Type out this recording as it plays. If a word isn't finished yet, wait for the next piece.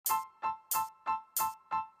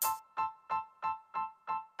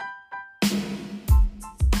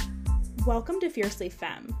Welcome to Fiercely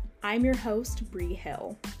Femme. I'm your host, Bree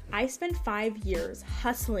Hill. I spent 5 years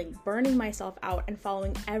hustling, burning myself out, and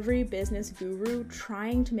following every business guru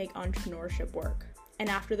trying to make entrepreneurship work. And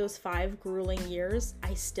after those 5 grueling years,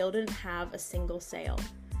 I still didn't have a single sale.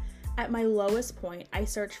 At my lowest point, I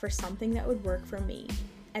searched for something that would work for me.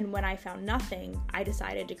 And when I found nothing, I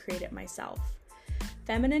decided to create it myself.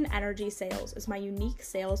 Feminine energy sales is my unique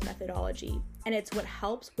sales methodology, and it's what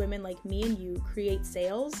helps women like me and you create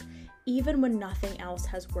sales even when nothing else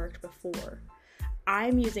has worked before.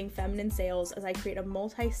 I'm using feminine sales as I create a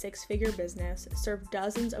multi-six-figure business, serve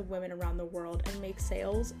dozens of women around the world, and make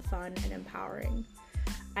sales fun and empowering.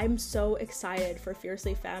 I'm so excited for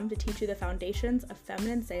Fiercely Femme to teach you the foundations of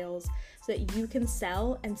feminine sales so that you can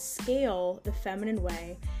sell and scale the feminine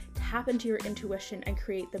way, tap into your intuition, and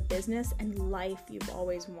create the business and life you've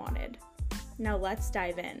always wanted. Now let's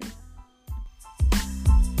dive in.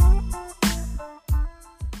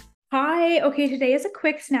 Hi, okay, today is a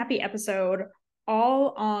quick, snappy episode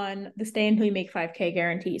all on the stay until you make 5K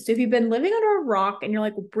guarantee. So if you've been living under a rock and you're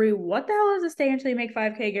like, Brie, what the hell is a stay until you make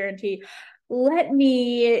 5K guarantee? Let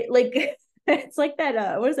me, it's like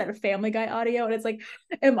that, what is that, a Family Guy audio? And it's like,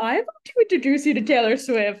 am I about to introduce you to Taylor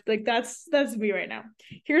Swift? Like, that's me right now.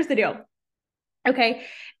 Here's the deal. Okay,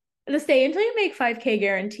 the stay until you make 5K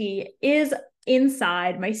guarantee is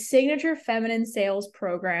inside my signature feminine sales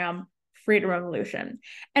program, Freedom Revolution.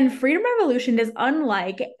 And Freedom Revolution is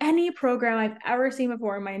unlike any program I've ever seen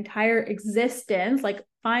before in my entire existence. Like,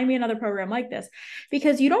 find me another program like this,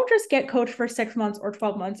 because you don't just get coached for 6 months or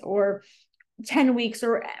 12 months or 10 weeks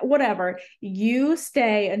or whatever. You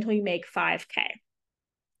stay until you make 5K.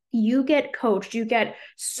 You get coached, you get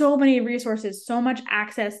so many resources, so much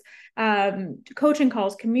access, coaching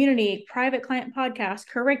calls, community, private client podcast,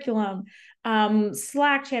 curriculum,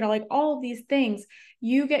 Slack channel, like all of these things.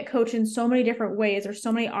 You get coached in so many different ways. There's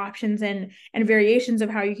so many options and variations of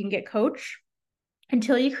how you can get coached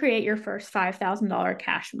until you create your first $5,000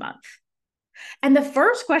 cash month. And the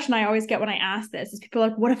first question I always get when I ask this is people are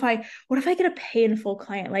like, what if I get a pay in full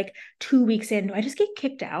client like 2 weeks in? Do I just get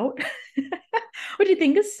kicked out? Which I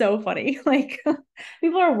think is so funny. Like,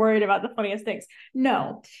 people are worried about the funniest things.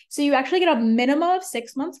 No. So you actually get a minimum of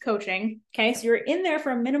 6 months coaching. Okay. So you're in there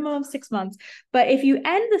for a minimum of 6 months. But if you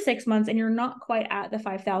end the 6 months and you're not quite at the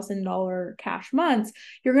 $5,000 cash months,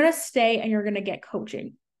 you're going to stay and you're going to get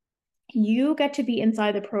coaching. You get to be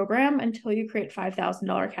inside the program until you create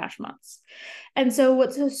 $5,000 cash months. And so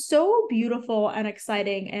what's so beautiful and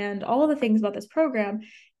exciting and all of the things about this program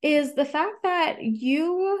is the fact that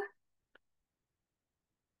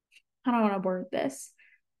I don't want to word this.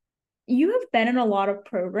 You have been in a lot of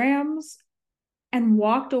programs and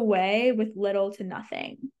walked away with little to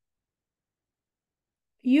nothing.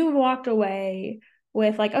 You walked away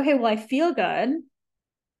with like, okay, well, I feel good.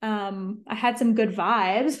 I had some good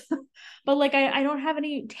vibes, but like, I don't have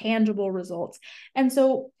any tangible results. And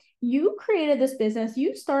so you created this business,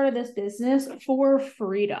 you started this business for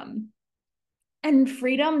freedom. And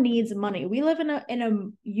freedom needs money. We live in a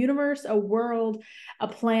universe, a world, a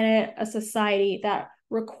planet, a society that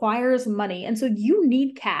requires money. And so you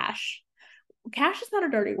need cash. Cash is not a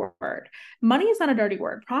dirty word. Money is not a dirty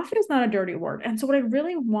word. Profit is not a dirty word. And so what I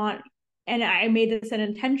really want, and I made this an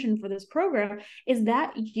intention for this program, is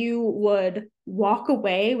that you would walk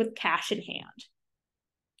away with cash in hand.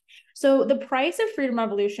 So the price of Freedom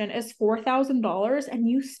Revolution is $4,000, and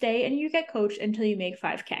you stay and you get coached until you make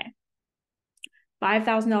 5K.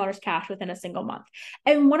 $5,000 cash within a single month.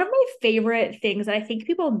 And one of my favorite things that I think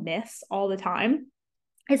people miss all the time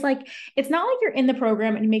is like, it's not like you're in the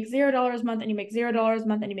program and you make $0 a month and you make $0 a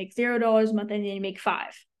month and you make $0 a month and then you make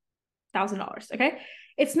 $5,000. Okay.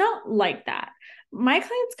 It's not like that. My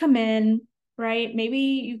clients come in, right? Maybe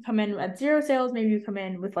you come in at 0 sales. Maybe you come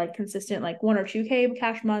in with like consistent, like 1 or 2K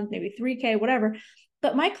cash month, maybe 3K, whatever.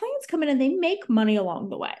 But my clients come in and they make money along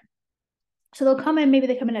the way. So they'll come in, maybe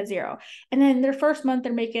they come in at 0. And then their first month,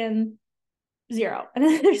 they're making 0. And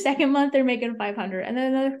then their second month, they're making 500. And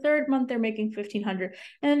then their third month, they're making 1,500.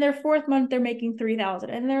 And then their fourth month, they're making 3,000.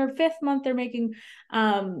 And their fifth month, they're making,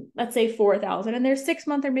 let's say 4,000. And their sixth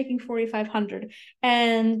month, they're making 4,500.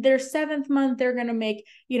 And their seventh month, they're going to make,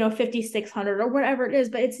 5,600 or whatever it is.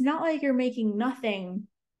 But it's not like you're making nothing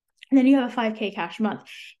and then you have a 5K cash month.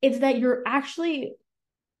 It's that you're actually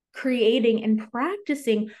creating and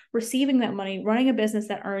practicing receiving that money, running a business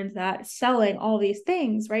that earns that, selling all these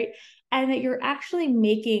things, right? And that you're actually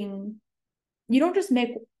you don't just make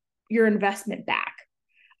your investment back.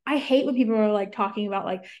 I hate when people are like talking about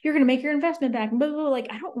like, you're going to make your investment back. Blah, blah, blah. Like,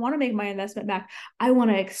 I don't want to make my investment back. I want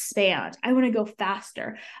to expand. I want to go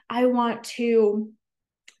faster. I want to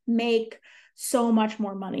make so much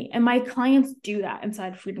more money. And my clients do that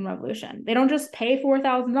inside Freedom Revolution. They don't just pay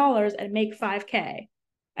 $4,000 and make 5K.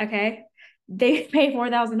 Okay. They pay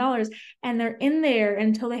 $4,000 and they're in there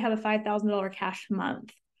until they have a $5,000 cash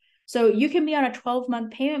month. So you can be on a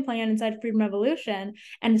 12-month payment plan inside Freedom Revolution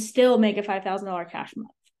and still make a $5,000 cash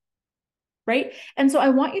month. Right. And so I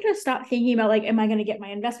want you to stop thinking about like, am I going to get my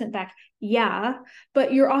investment back? Yeah.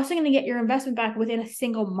 But you're also going to get your investment back within a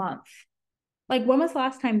single month. Like, when was the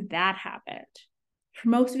last time that happened? For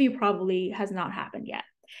most of you, probably has not happened yet,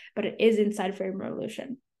 but it is inside Freedom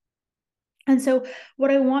Revolution. And so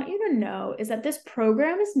what I want you to know is that this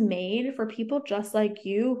program is made for people just like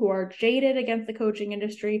you who are jaded against the coaching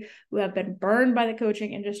industry, who have been burned by the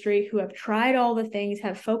coaching industry, who have tried all the things,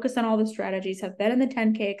 have focused on all the strategies, have been in the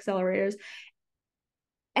 10K accelerators,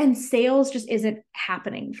 and sales just isn't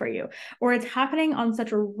happening for you, or it's happening on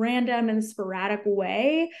such a random and sporadic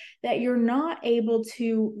way that you're not able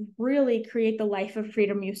to really create the life of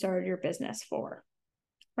freedom you started your business for,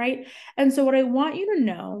 right? And so what I want you to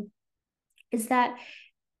know is that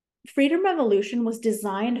Freedom Revolution was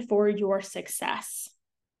designed for your success.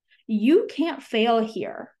 You can't fail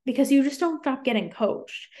here because you just don't stop getting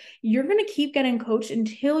coached. You're going to keep getting coached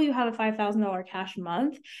until you have a $5,000 cash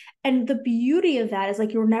month. And the beauty of that is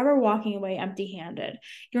like, you're never walking away empty-handed.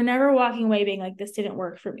 You're never walking away being like, this didn't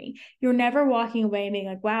work for me. You're never walking away being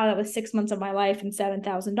like, wow, that was 6 months of my life and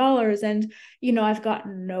 $7,000. And, I've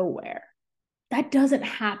gotten nowhere. That doesn't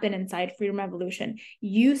happen inside Freedom Revolution.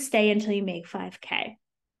 You stay until you make 5K.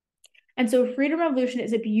 And so Freedom Revolution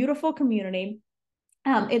is a beautiful community.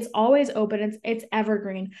 It's always open. It's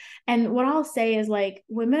evergreen. And what I'll say is like,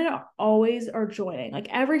 women always are joining. Like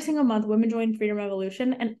every single month, women join Freedom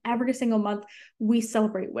Revolution, and every single month we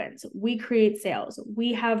celebrate wins. We create sales.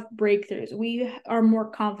 We have breakthroughs. We are more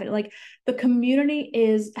confident. Like the community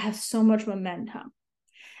has so much momentum.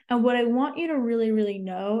 And what I want you to really, really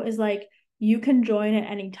know is like, you can join at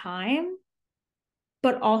any time,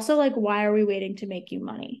 but also like, why are we waiting to make you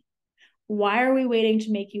money? Why are we waiting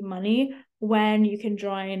to make you money when you can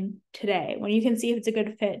join today, when you can see if it's a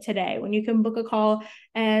good fit today, when you can book a call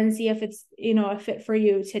and see if it's, a fit for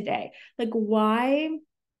you today? Like, why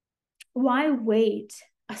wait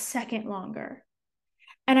a second longer?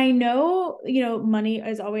 And I know, money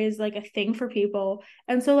is always like a thing for people.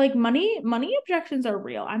 And so like money objections are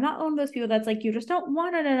real. I'm not one of those people that's like, you just don't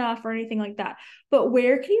want it enough or anything like that. But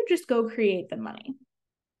where can you just go create the money?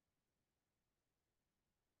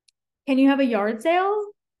 Can you have a yard sale?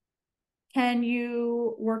 Can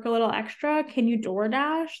you work a little extra? Can you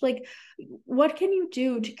DoorDash? Like, what can you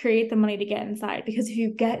do to create the money to get inside? Because if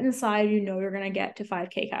you get inside, you're going to get to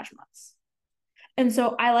 5K cash months. And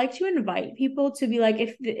so I like to invite people to be like,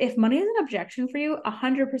 if money is an objection for you,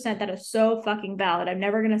 100%, that is so fucking valid. I'm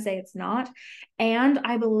never going to say it's not. And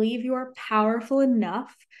I believe you are powerful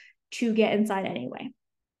enough to get inside anyway.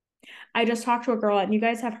 I just talked to a girl, and you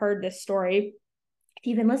guys have heard this story if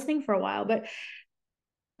you've been listening for a while, but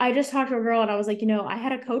I just talked to a girl and I was like, I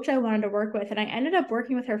had a coach I wanted to work with, and I ended up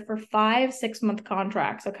working with her for 5-6 month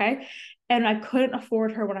contracts. Okay. And I couldn't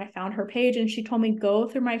afford her when I found her page. And she told me, go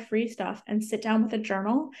through my free stuff and sit down with a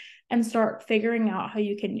journal and start figuring out how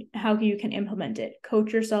you can implement it.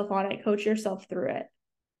 Coach yourself on it, coach yourself through it.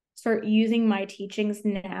 Start using my teachings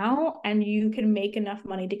now, and you can make enough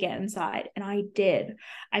money to get inside. And I did.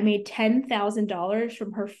 I made $10,000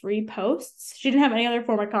 from her free posts. She didn't have any other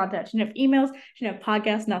form of content. She didn't have emails. She didn't have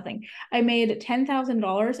podcasts, nothing. I made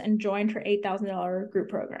 $10,000 and joined her $8,000 group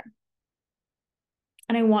program.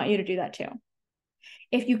 And I want you to do that too.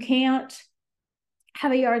 If you can't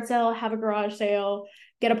have a yard sale, have a garage sale,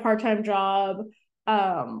 get a part-time job,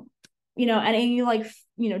 any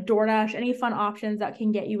DoorDash, any fun options that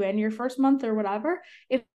can get you in your first month or whatever.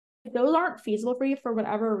 If those aren't feasible for you for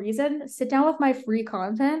whatever reason, sit down with my free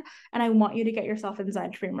content, and I want you to get yourself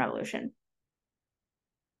inside Freedom Revolution.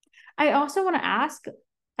 I also want to ask,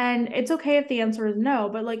 and it's okay if the answer is no,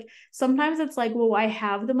 but like sometimes it's like, well, I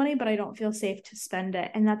have the money, but I don't feel safe to spend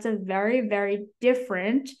it. And that's a very, very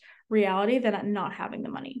different reality than not having the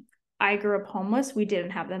money. I grew up homeless. We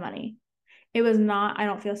didn't have the money. It was not, I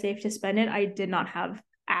don't feel safe to spend it. I did not have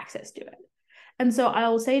access to it. And so I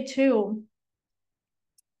will say too,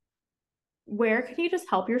 where can you just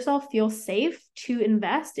help yourself feel safe to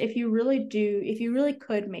invest if you really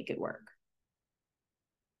could make it work?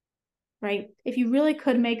 Right? If you really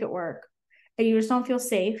could make it work and you just don't feel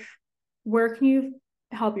safe, where can you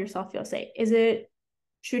help yourself feel safe? Is it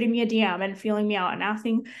shooting me a DM and feeling me out and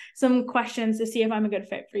asking some questions to see if I'm a good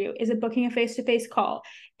fit for you? Is it booking a face-to-face call?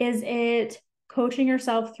 Is it coaching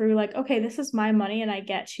yourself through like, okay, this is my money and I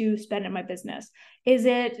get to spend it in my business? Is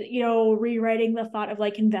it, rewriting the thought of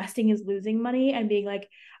like investing is losing money and being like,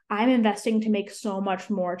 I'm investing to make so much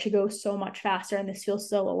more, to go so much faster, and this feels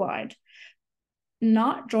so aligned.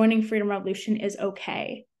 Not joining Freedom Revolution is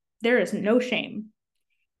okay. There is no shame.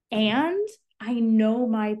 And I know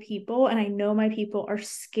my people, and I know my people are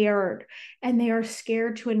scared, and they are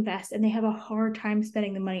scared to invest, and they have a hard time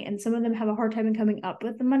spending the money. And some of them have a hard time coming up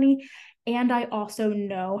with the money. And I also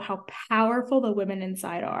know how powerful the women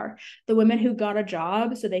inside are, the women who got a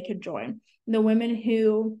job so they could join, the women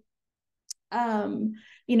who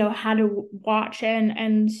had to watch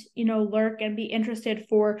and lurk and be interested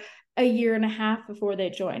for a year and a half before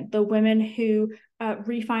they joined, the women who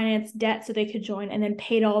refinanced debt so they could join and then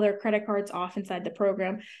paid all their credit cards off inside the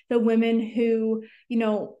program, the women who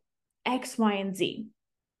X, Y, and Z.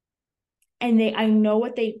 And I know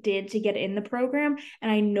what they did to get in the program,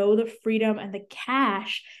 and I know the freedom and the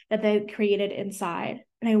cash that they created inside,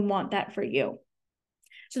 and I want that for you.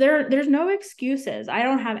 So there's no excuses. I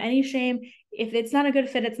don't have any shame. If it's not a good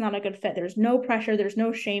fit, it's not a good fit. There's no pressure. There's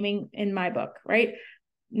no shaming in my book, right?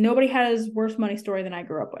 Nobody has worse money story than I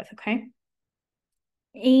grew up with, okay?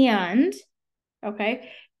 And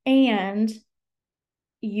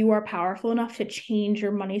you are powerful enough to change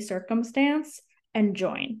your money circumstance and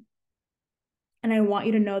join. And I want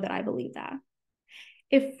you to know that I believe that.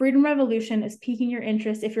 If Freedom Revolution is piquing your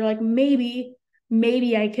interest, if you're like, maybe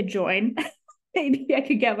I could join, maybe I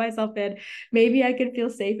could get myself in, maybe I could feel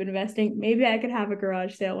safe investing, maybe I could have a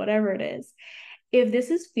garage sale, whatever it is. If this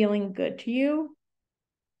is feeling good to you,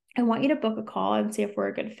 I want you to book a call and see if we're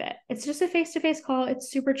a good fit. It's just a face-to-face call.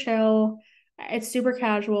 It's super chill. It's super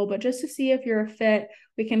casual, but just to see if you're a fit,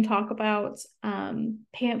 we can talk about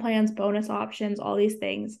payment plans, bonus options, all these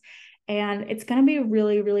things. And it's going to be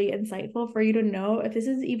really, really insightful for you to know if this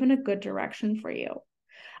is even a good direction for you.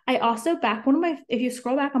 I also if you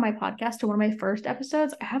scroll back on my podcast to one of my first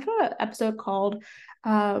episodes, I have an episode called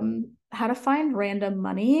How to Find Random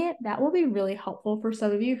Money. That will be really helpful for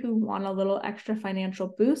some of you who want a little extra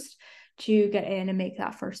financial boost to get in and make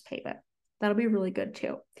that first payment. That'll be really good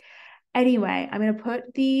too. Anyway, I'm going to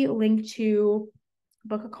put the link to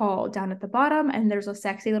book a call down at the bottom, and there's a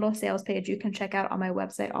sexy little sales page you can check out on my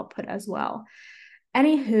website. I'll put as well.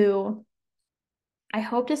 Anywho, I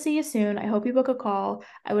hope to see you soon. I hope you book a call.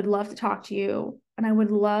 I would love to talk to you, and I would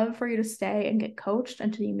love for you to stay and get coached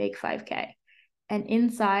until you make 5K. And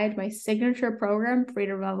inside my signature program,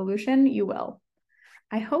 Freedom Revolution, you will.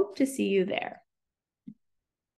 I hope to see you there.